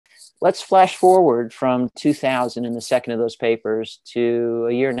Let's flash forward from 2000 in the second of those papers to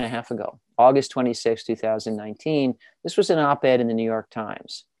a year and a half ago, August 26, 2019. This was an op-ed in the New York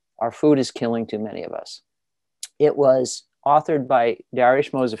Times. Our food is killing too many of us. It was authored by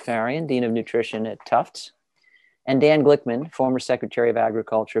Dariush Mozaffarian, Dean of Nutrition at Tufts, and Dan Glickman, former Secretary of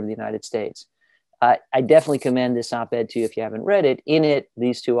Agriculture of the United States. I definitely commend this op-ed to you if you haven't read it. In it,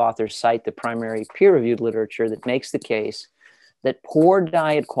 these two authors cite the primary peer-reviewed literature that makes the case that poor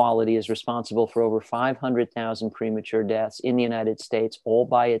diet quality is responsible for over 500,000 premature deaths in the United States all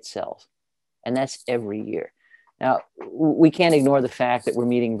by itself. And that's every year. Now, we can't ignore the fact that we're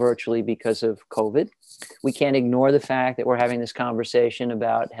meeting virtually because of COVID. We can't ignore the fact that we're having this conversation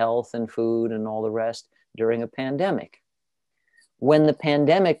about health and food and all the rest during a pandemic. When the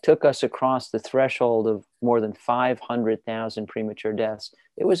pandemic took us across the threshold of more than 500,000 premature deaths,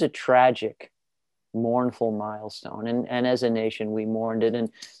 it was a tragic, mournful milestone. And as a nation, we mourned it.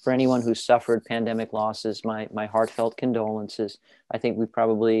 And for anyone who suffered pandemic losses, my heartfelt condolences. I think we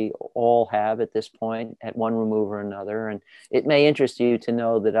probably all have at this point at one remove or another. And it may interest you to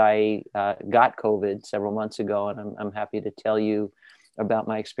know that I got COVID several months ago, and I'm happy to tell you about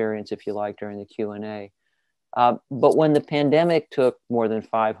my experience if you like during the Q&A. But when the pandemic took more than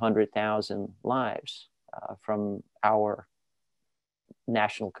 500,000 lives from our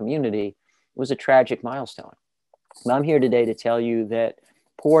national community, it was a tragic milestone. And I'm here today to tell you that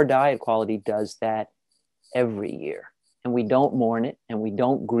poor diet quality does that every year. And we don't mourn it, and we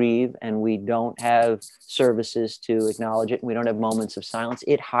don't grieve, and we don't have services to acknowledge it, and we don't have moments of silence.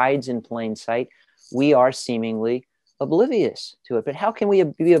 It hides in plain sight. We are seemingly oblivious to it. But how can we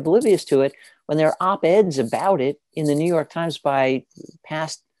be oblivious to it when there are op-eds about it in the New York Times by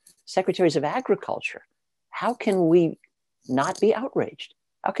past secretaries of agriculture? How can we not be outraged?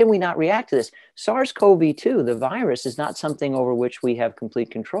 How can we not react to this? SARS-CoV-2, the virus, is not something over which we have complete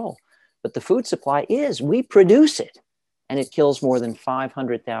control, but the food supply is. We produce it, and it kills more than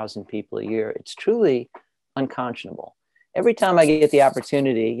 500,000 people a year. It's truly unconscionable. Every time I get the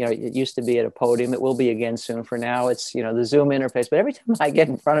opportunity, it used to be at a podium, it will be again soon. For now, it's, the Zoom interface. But every time I get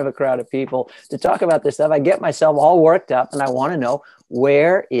in front of a crowd of people to talk about this stuff, I get myself all worked up, and I want to know,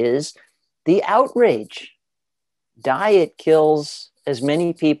 where is the outrage? Diet kills as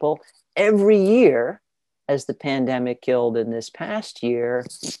many people every year as the pandemic killed in this past year,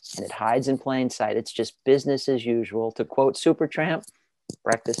 and it hides in plain sight. It's just business as usual. To quote Supertramp,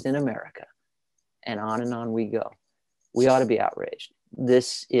 breakfast in America. And on we go. We ought to be outraged.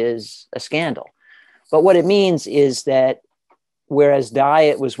 This is a scandal. But what it means is that whereas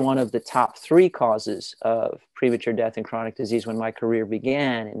diet was one of the top 3 causes of premature death and chronic disease when my career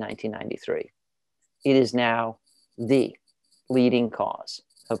began in 1993, it is now the leading cause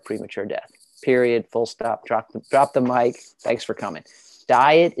of premature death. Period, full stop, drop the mic. Thanks for coming.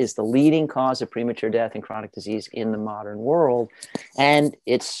 Diet is the leading cause of premature death and chronic disease in the modern world. And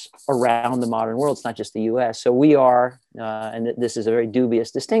it's around the modern world. It's not just the US. So we are, and this is a very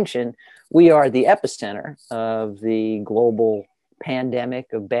dubious distinction, we are the epicenter of the global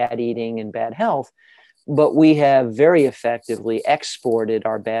pandemic of bad eating and bad health. But we have very effectively exported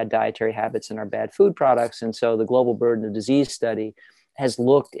our bad dietary habits and our bad food products. And so the Global Burden of Disease study has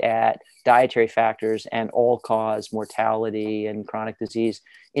looked at dietary factors and all-cause mortality and chronic disease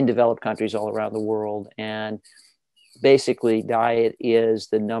in developed countries all around the world. And basically, diet is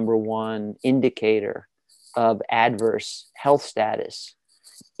the #1 indicator of adverse health status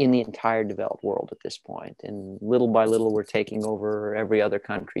in the entire developed world at this point. And little by little, we're taking over every other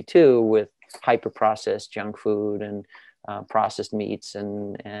country too, with hyper-processed junk food and processed meats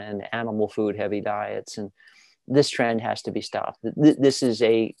and animal food heavy diets. And this trend has to be stopped. This is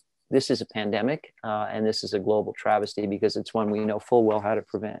a pandemic, and this is a global travesty because it's one we know full well how to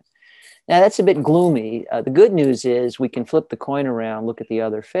prevent. Now, that's a bit gloomy. The good news is we can flip the coin around, look at the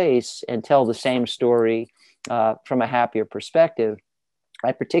other face, and tell the same story from a happier perspective.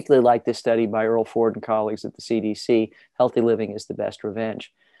 I particularly like this study by Earl Ford and colleagues at the CDC, Healthy Living is the Best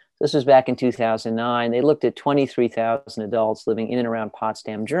Revenge. This was back in 2009. They looked at 23,000 adults living in and around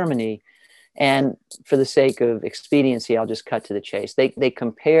Potsdam, Germany. And for the sake of expediency, I'll just cut to the chase. They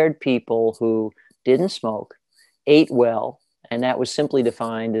compared people who didn't smoke, ate well, and that was simply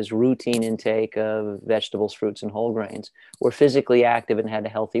defined as routine intake of vegetables, fruits, and whole grains, were physically active and had a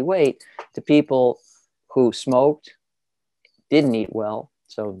healthy weight, to people who smoked, didn't eat well,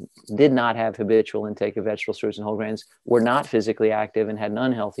 so did not have habitual intake of vegetables, fruits, and whole grains, were not physically active and had an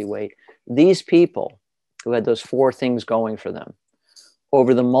unhealthy weight. These people who had those 4 things going for them,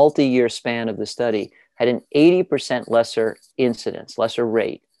 over the multi-year span of the study, had an 80% lesser incidence, lesser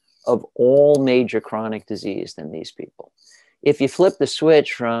rate of all major chronic disease than these people. If you flip the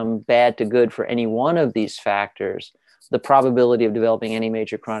switch from bad to good for any one of these factors, the probability of developing any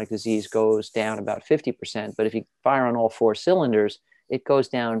major chronic disease goes down about 50%. But if you fire on all four cylinders, it goes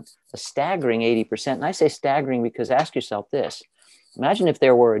down a staggering 80%. And I say staggering because ask yourself this. Imagine if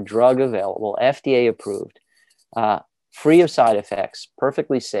there were a drug available, FDA approved, free of side effects,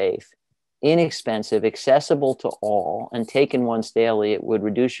 perfectly safe, inexpensive, accessible to all, and taken once daily. It would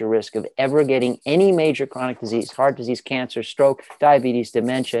reduce your risk of ever getting any major chronic disease, heart disease, cancer, stroke, diabetes,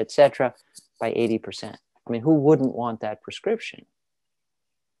 dementia, etc., by 80%. I mean, who wouldn't want that prescription?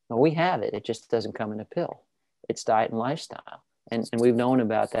 Well, we have it. It just doesn't come in a pill. It's diet and lifestyle. And we've known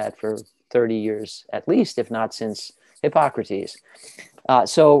about that for 30 years at least, if not since Hippocrates.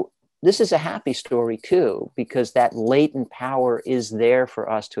 So this is a happy story too, because that latent power is there for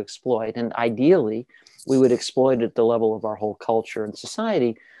us to exploit. And ideally, we would exploit it at the level of our whole culture and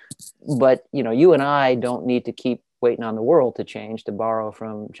society. But, you know, you and I don't need to keep waiting on the world to change. To borrow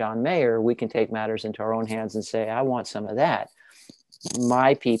from John Mayer, we can take matters into our own hands and say, I want some of that.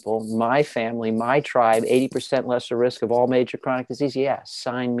 My people, my family, my tribe, 80% lesser risk of all major chronic disease. Yeah,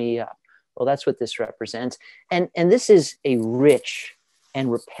 sign me up. Well, that's what this represents. And this is a rich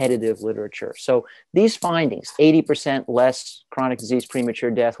and repetitive literature. So these findings, 80% less chronic disease,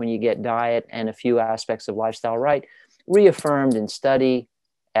 premature death when you get diet and a few aspects of lifestyle right, reaffirmed in study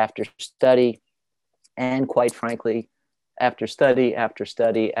after study, and quite frankly, after study, after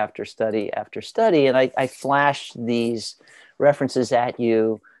study, after study, after study. And I flash these references at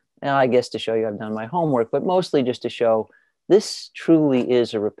you, now I guess to show you I've done my homework, but mostly just to show this truly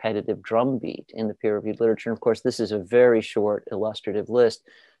is a repetitive drumbeat in the peer-reviewed literature. And of course, this is a very short illustrative list.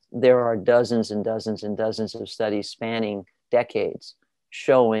 There are dozens and dozens and dozens of studies spanning decades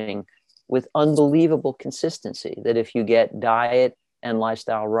showing with unbelievable consistency that if you get diet and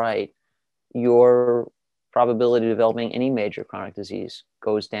lifestyle right, your probability of developing any major chronic disease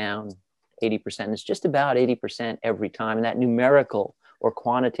goes down 80%. It's just about 80% every time. And that numerical or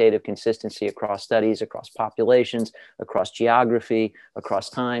quantitative consistency across studies, across populations, across geography, across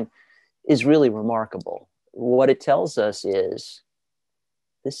time is really remarkable. What it tells us is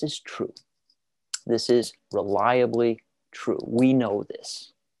this is true. This is reliably true. We know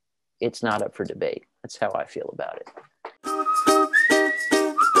this. It's not up for debate. That's how I feel about it.